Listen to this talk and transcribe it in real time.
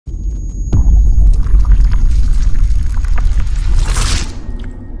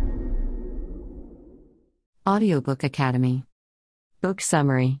Audiobook Academy. Book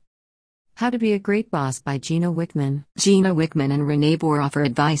Summary. How to Be a Great Boss by Gino Wickman. Gino Wickman and Renee Bohr offer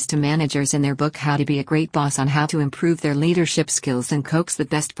advice to managers in their book How to Be a Great Boss on how to improve their leadership skills and coax the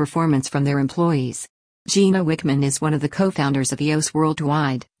best performance from their employees. Gino Wickman is one of the co-founders of EOS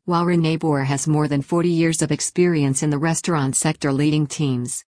Worldwide, while Renee Bohr has more than 40 years of experience in the restaurant sector leading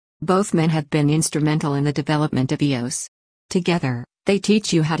teams. Both men have been instrumental in the development of EOS. Together, they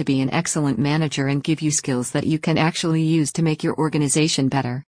teach you how to be an excellent manager and give you skills that you can actually use to make your organization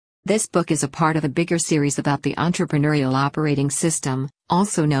better. This book is a part of a bigger series about the entrepreneurial operating system,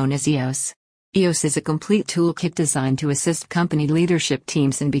 also known as EOS. EOS is a complete toolkit designed to assist company leadership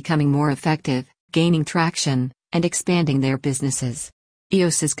teams in becoming more effective, gaining traction, and expanding their businesses.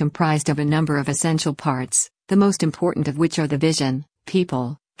 EOS is comprised of a number of essential parts, the most important of which are the vision,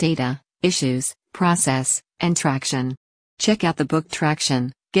 people, data, issues, process, and traction. Check out the book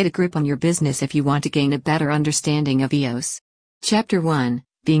Traction, Get a Grip on Your Business if you want to gain a better understanding of EOS. Chapter 1,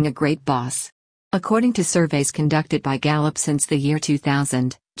 Being a Great Boss. According to surveys conducted by Gallup since the year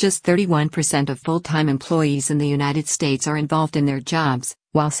 2000, just 31% of full-time employees in the United States are involved in their jobs,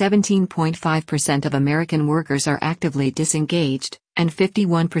 while 17.5% of American workers are actively disengaged, and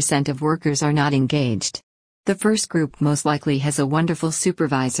 51% of workers are not engaged. The first group most likely has a wonderful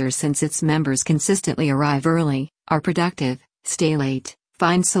supervisor since its members consistently arrive early, are productive, stay late,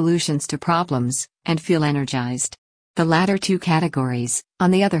 find solutions to problems, and feel energized. The latter two categories, on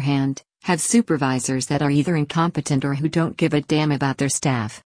the other hand, have supervisors that are either incompetent or who don't give a damn about their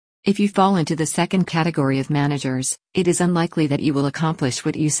staff. If you fall into the second category of managers, it is unlikely that you will accomplish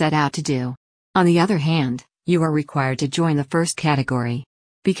what you set out to do. On the other hand, you are required to join the first category.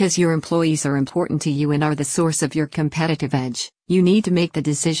 Because your employees are important to you and are the source of your competitive edge, you need to make the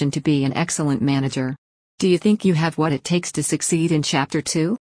decision to be an excellent manager. Do you think you have what it takes to succeed in Chapter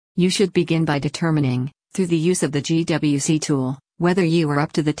 2? You should begin by determining, through the use of the GWC tool, whether you are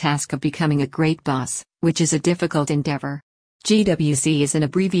up to the task of becoming a great boss, which is a difficult endeavor. GWC is an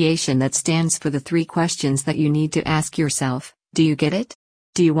abbreviation that stands for the three questions that you need to ask yourself. Do you get it?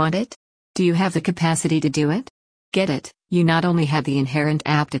 Do you want it? Do you have the capacity to do it? Get it, you not only have the inherent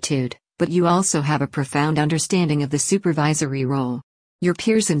aptitude, but you also have a profound understanding of the supervisory role. Your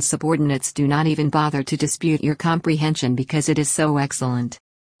peers and subordinates do not even bother to dispute your comprehension because it is so excellent.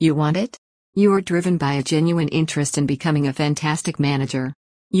 You want it? You are driven by a genuine interest in becoming a fantastic manager.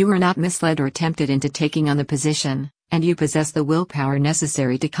 You are not misled or tempted into taking on the position, and you possess the willpower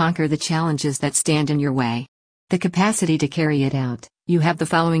necessary to conquer the challenges that stand in your way. The capacity to carry it out. You have the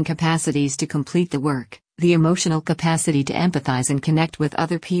following capacities to complete the work: the emotional capacity to empathize and connect with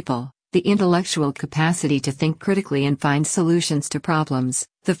other people, the intellectual capacity to think critically and find solutions to problems,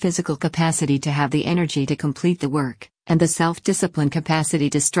 the physical capacity to have the energy to complete the work, and the self-discipline capacity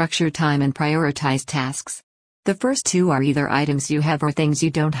to structure time and prioritize tasks. The first two are either items you have or things you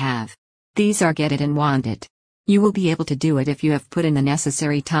don't have. These are get it and want it. You will be able to do it if you have put in the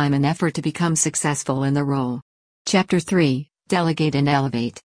necessary time and effort to become successful in the role. Chapter 3, Delegate and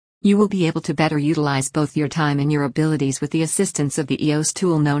Elevate. You will be able to better utilize both your time and your abilities with the assistance of the EOS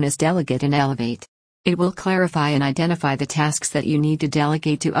tool known as Delegate and Elevate. It will clarify and identify the tasks that you need to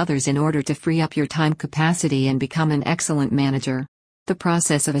delegate to others in order to free up your time capacity and become an excellent manager. The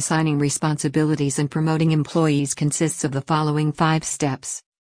process of assigning responsibilities and promoting employees consists of the following 5 steps.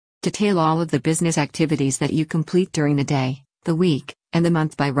 Detail all of the business activities that you complete during the day, the week, and the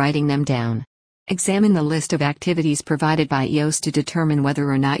month by writing them down. Examine the list of activities provided by EOS to determine whether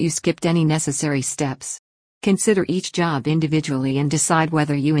or not you skipped any necessary steps. Consider each job individually and decide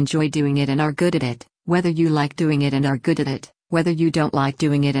whether you enjoy doing it and are good at it, whether you like doing it and are good at it, whether you don't like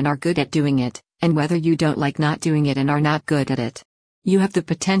doing it and are good at doing it, and whether you don't like not doing it and are not good at it. You have the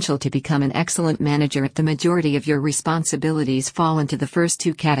potential to become an excellent manager if the majority of your responsibilities fall into the first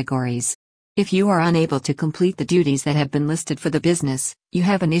two categories. If you are unable to complete the duties that have been listed for the business, you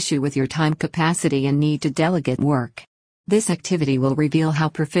have an issue with your time capacity and need to delegate work. This activity will reveal how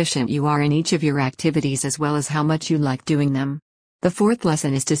proficient you are in each of your activities as well as how much you like doing them. The fourth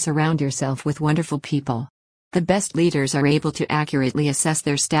lesson is to surround yourself with wonderful people. The best leaders are able to accurately assess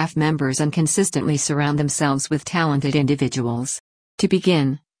their staff members and consistently surround themselves with talented individuals. To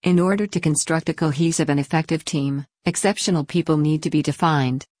begin, in order to construct a cohesive and effective team, exceptional people need to be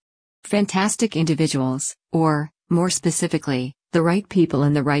defined. Fantastic individuals, or, more specifically, the right people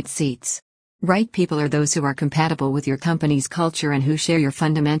in the right seats. Right people are those who are compatible with your company's culture and who share your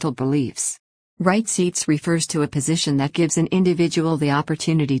fundamental beliefs. Right seats refers to a position that gives an individual the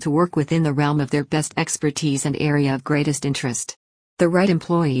opportunity to work within the realm of their best expertise and area of greatest interest. The right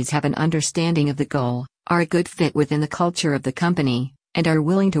employees have an understanding of the goal, are a good fit within the culture of the company, and are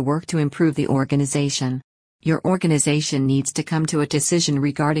willing to work to improve the organization. Your organization needs to come to a decision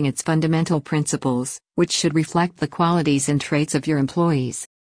regarding its fundamental principles, which should reflect the qualities and traits of your employees.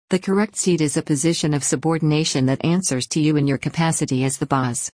 The correct seat is a position of subordination that answers to you in your capacity as the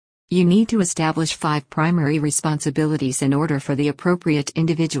boss. You need to establish 5 primary responsibilities in order for the appropriate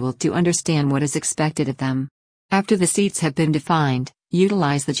individual to understand what is expected of them. After the seats have been defined,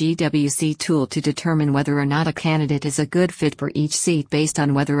 utilize the GWC tool to determine whether or not a candidate is a good fit for each seat based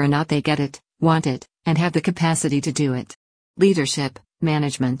on whether or not they get it, want it, and have the capacity to do it. Leadership,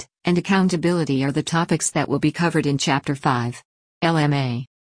 management, and accountability are the topics that will be covered in Chapter 5. LMA.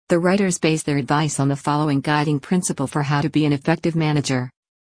 The writers base their advice on the following guiding principle for how to be an effective manager.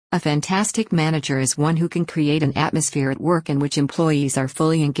 A fantastic manager is one who can create an atmosphere at work in which employees are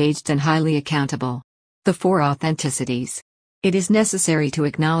fully engaged and highly accountable. The 4 authenticities. It is necessary to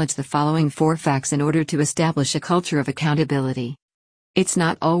acknowledge the following 4 facts in order to establish a culture of accountability. It's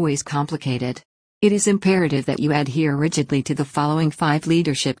not always complicated. It is imperative that you adhere rigidly to the following 5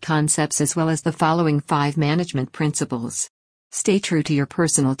 leadership concepts as well as the following 5 management principles. Stay true to your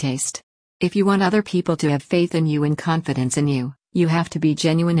personal taste. If you want other people to have faith in you and confidence in you, you have to be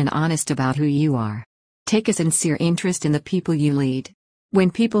genuine and honest about who you are. Take a sincere interest in the people you lead.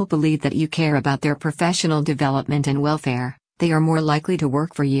 When people believe that you care about their professional development and welfare, they are more likely to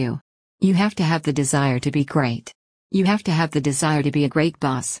work for you. You have to have the desire to be great. You have to have the desire to be a great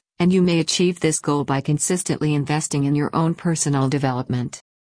boss, and you may achieve this goal by consistently investing in your own personal development.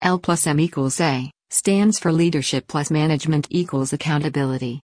 L plus M equals A stands for leadership plus management equals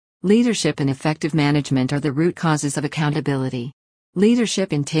accountability. Leadership and effective management are the root causes of accountability.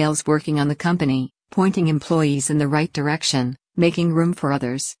 Leadership entails working on the company, pointing employees in the right direction, making room for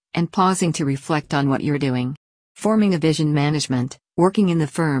others, and pausing to reflect on what you're doing. Forming a vision management, working in the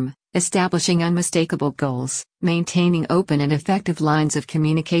firm, establishing unmistakable goals, maintaining open and effective lines of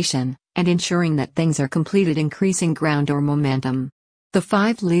communication, and ensuring that things are completed, increasing ground or momentum. The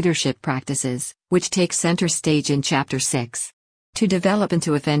 5 leadership practices, which take center stage in Chapter 6. To develop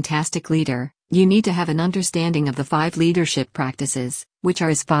into a fantastic leader, you need to have an understanding of the 5 leadership practices, which are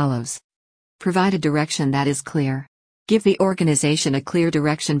as follows. Provide a direction that is clear. Give the organization a clear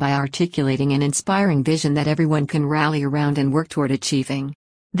direction by articulating an inspiring vision that everyone can rally around and work toward achieving.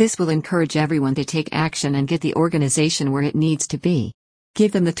 This will encourage everyone to take action and get the organization where it needs to be.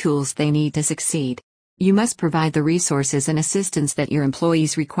 Give them the tools they need to succeed. You must provide the resources and assistance that your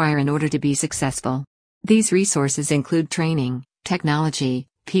employees require in order to be successful. These resources include training, technology,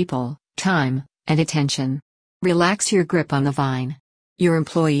 people, time, and attention. Relax your grip on the vine. Your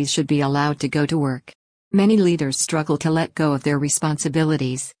employees should be allowed to go to work. Many leaders struggle to let go of their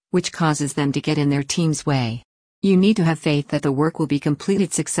responsibilities, which causes them to get in their team's way. You need to have faith that the work will be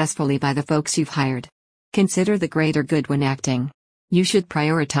completed successfully by the folks you've hired. Consider the greater good when acting. You should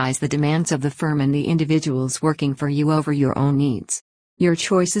prioritize the demands of the firm and the individuals working for you over your own needs. Your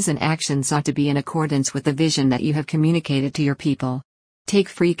choices and actions ought to be in accordance with the vision that you have communicated to your people. Take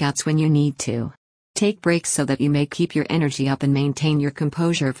freakouts when you need to. Take breaks so that you may keep your energy up and maintain your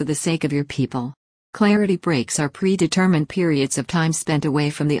composure for the sake of your people. Clarity breaks are predetermined periods of time spent away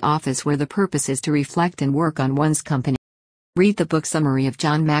from the office where the purpose is to reflect and work on one's company. Read the book summary of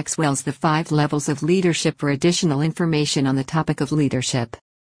John Maxwell's The 5 Levels of Leadership for additional information on the topic of leadership.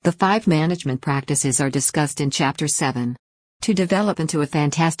 The 5 management practices are discussed in Chapter 7. To develop into a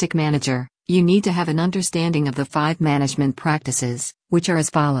fantastic manager, you need to have an understanding of the 5 management practices, which are as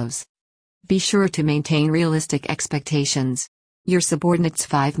follows. Be sure to maintain realistic expectations. Your subordinates'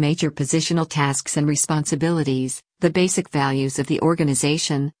 5 major positional tasks and responsibilities, the basic values of the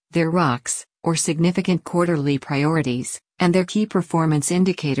organization, their rocks, or significant quarterly priorities, and their key performance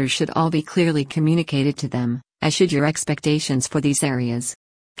indicators should all be clearly communicated to them, as should your expectations for these areas.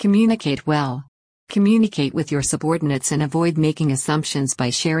 Communicate well. Communicate with your subordinates and avoid making assumptions by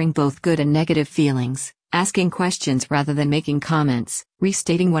sharing both good and negative feelings, asking questions rather than making comments,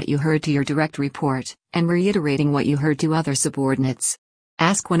 restating what you heard to your direct report, and reiterating what you heard to other subordinates.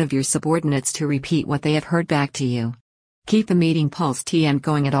 Ask one of your subordinates to repeat what they have heard back to you. Keep a meeting pulse TM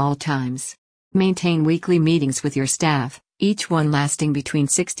going at all times. Maintain weekly meetings with your staff, each one lasting between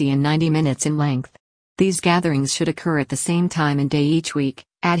 60 and 90 minutes in length. These gatherings should occur at the same time and day each week,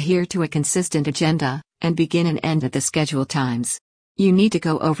 adhere to a consistent agenda, and begin and end at the scheduled times. You need to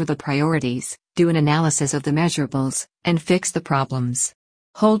go over the priorities, do an analysis of the measurables, and fix the problems.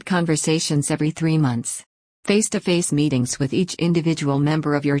 Hold conversations every 3 months. Face-to-face meetings with each individual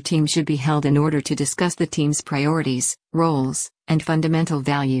member of your team should be held in order to discuss the team's priorities, roles, and fundamental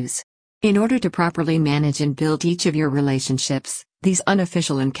values. In order to properly manage and build each of your relationships, these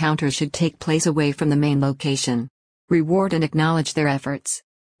unofficial encounters should take place away from the main location. Reward and acknowledge their efforts.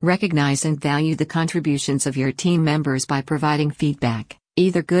 Recognize and value the contributions of your team members by providing feedback,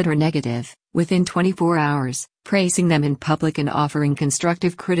 either good or negative, within 24 hours, praising them in public and offering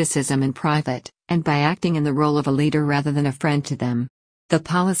constructive criticism in private, and by acting in the role of a leader rather than a friend to them. The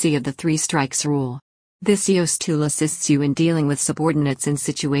policy of the 3 strikes rule. This EOS tool assists you in dealing with subordinates in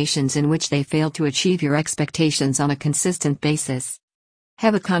situations in which they fail to achieve your expectations on a consistent basis.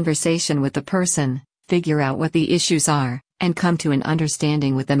 Have a conversation with the person, figure out what the issues are, and come to an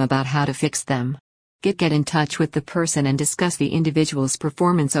understanding with them about how to fix them. Get in touch with the person and discuss the individual's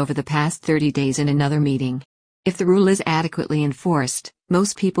performance over the past 30 days in another meeting. If the rule is adequately enforced,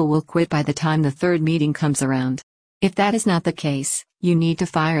 most people will quit by the time the 3rd meeting comes around. If that is not the case, you need to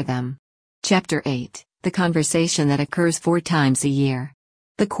fire them. Chapter 8. The conversation that occurs 4 times a year.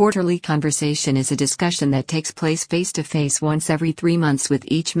 The quarterly conversation is a discussion that takes place face-to-face once every 3 months with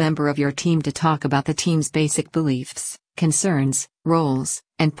each member of your team to talk about the team's basic beliefs, concerns, roles,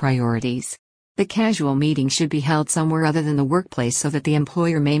 and priorities. The casual meeting should be held somewhere other than the workplace so that the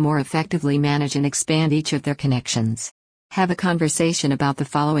employer may more effectively manage and expand each of their connections. Have a conversation about the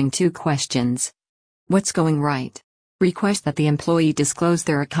following 2 questions. What's going right? Request that the employee disclose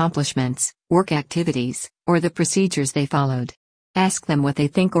their accomplishments, work activities, or the procedures they followed. Ask them what they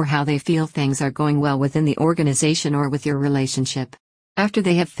think or how they feel things are going well within the organization or with your relationship. After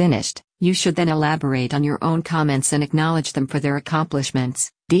they have finished, you should then elaborate on your own comments and acknowledge them for their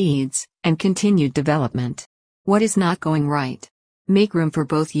accomplishments, deeds, and continued development. What is not going right? Make room for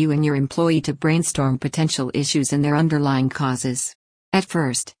both you and your employee to brainstorm potential issues and their underlying causes. At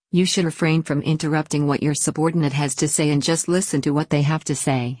first, you should refrain from interrupting what your subordinate has to say and just listen to what they have to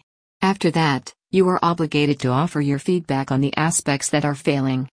say. After that, you are obligated to offer your feedback on the aspects that are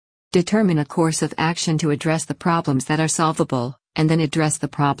failing. Determine a course of action to address the problems that are solvable, and then address the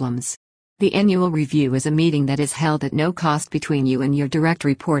problems. The annual review is a meeting that is held at no cost between you and your direct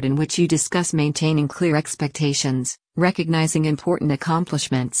report in which you discuss maintaining clear expectations, recognizing important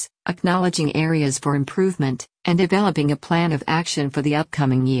accomplishments, acknowledging areas for improvement, and developing a plan of action for the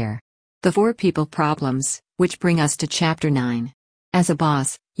upcoming year. The 4 people problems, which bring us to Chapter 9. As a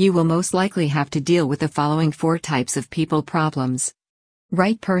boss, you will most likely have to deal with the following 4 types of people problems.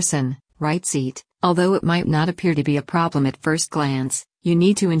 Right person, right seat. Although it might not appear to be a problem at first glance, you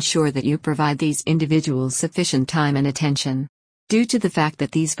need to ensure that you provide these individuals sufficient time and attention. Due to the fact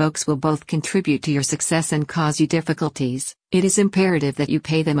that these folks will both contribute to your success and cause you difficulties, it is imperative that you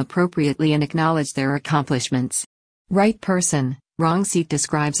pay them appropriately and acknowledge their accomplishments. Right person, wrong seat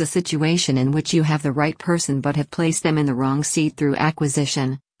describes a situation in which you have the right person but have placed them in the wrong seat through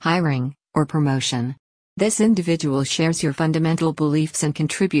acquisition, hiring, or promotion. This individual shares your fundamental beliefs and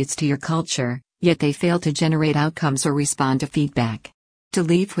contributes to your culture, yet they fail to generate outcomes or respond to feedback. To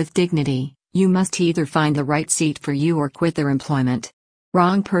leave with dignity, you must either find the right seat for you or quit their employment.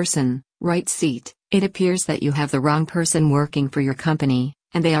 Wrong person, right seat. It appears that you have the wrong person working for your company,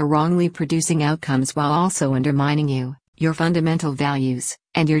 and they are wrongly producing outcomes while also undermining you, your fundamental values,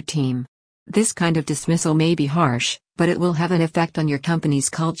 and your team. This kind of dismissal may be harsh, but it will have an effect on your company's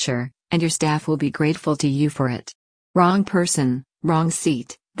culture, and your staff will be grateful to you for it. Wrong person, wrong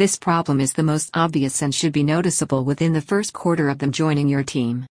seat. This problem is the most obvious and should be noticeable within the first quarter of them joining your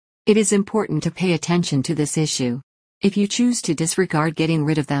team. It is important to pay attention to this issue. If you choose to disregard getting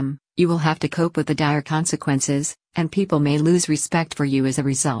rid of them, you will have to cope with the dire consequences, and people may lose respect for you as a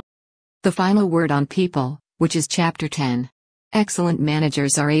result. The final word on people, which is Chapter 10. Excellent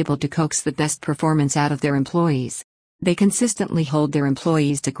managers are able to coax the best performance out of their employees. They consistently hold their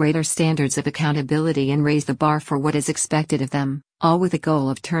employees to greater standards of accountability and raise the bar for what is expected of them, all with the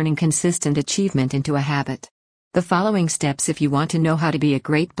goal of turning consistent achievement into a habit. The following steps if you want to know how to be a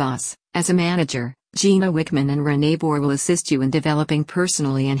great boss. As a manager, Gino Wickman and Renee Bohr will assist you in developing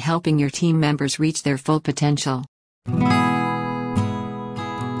personally and helping your team members reach their full potential.